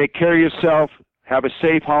 take care of yourself. Have a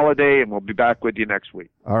safe holiday, and we'll be back with you next week.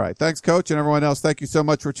 All right. Thanks, Coach, and everyone else. Thank you so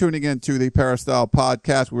much for tuning in to the Peristyle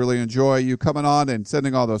Podcast. We really enjoy you coming on and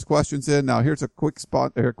sending all those questions in. Now, here's a quick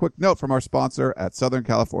note from our sponsor at Southern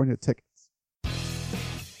California Tickets.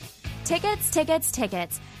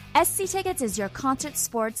 Tickets. SC Tickets is your concert,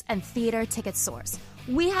 sports, and theater ticket source.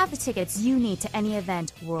 We have the tickets you need to any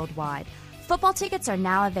event worldwide. Football tickets are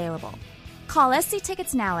now available. Call SC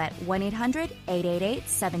Tickets now at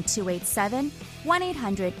 1-800-888-7287,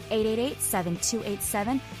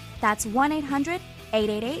 1-800-888-7287. That's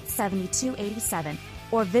 1-800-888-7287.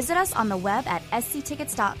 Or visit us on the web at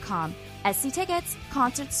sctickets.com. SC Tickets,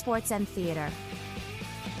 concert, sports, and theater.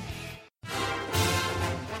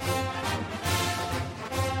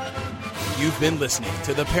 You've been listening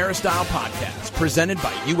to the Peristyle Podcast, presented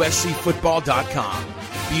by USCFootball.com.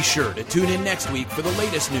 Be sure to tune in next week for the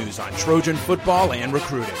latest news on Trojan football and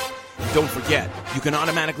recruiting. Don't forget, you can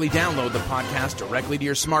automatically download the podcast directly to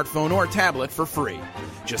your smartphone or tablet for free.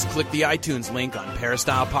 Just click the iTunes link on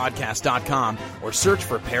peristylepodcast.com or search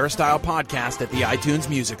for Peristyle Podcast at the iTunes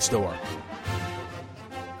Music Store.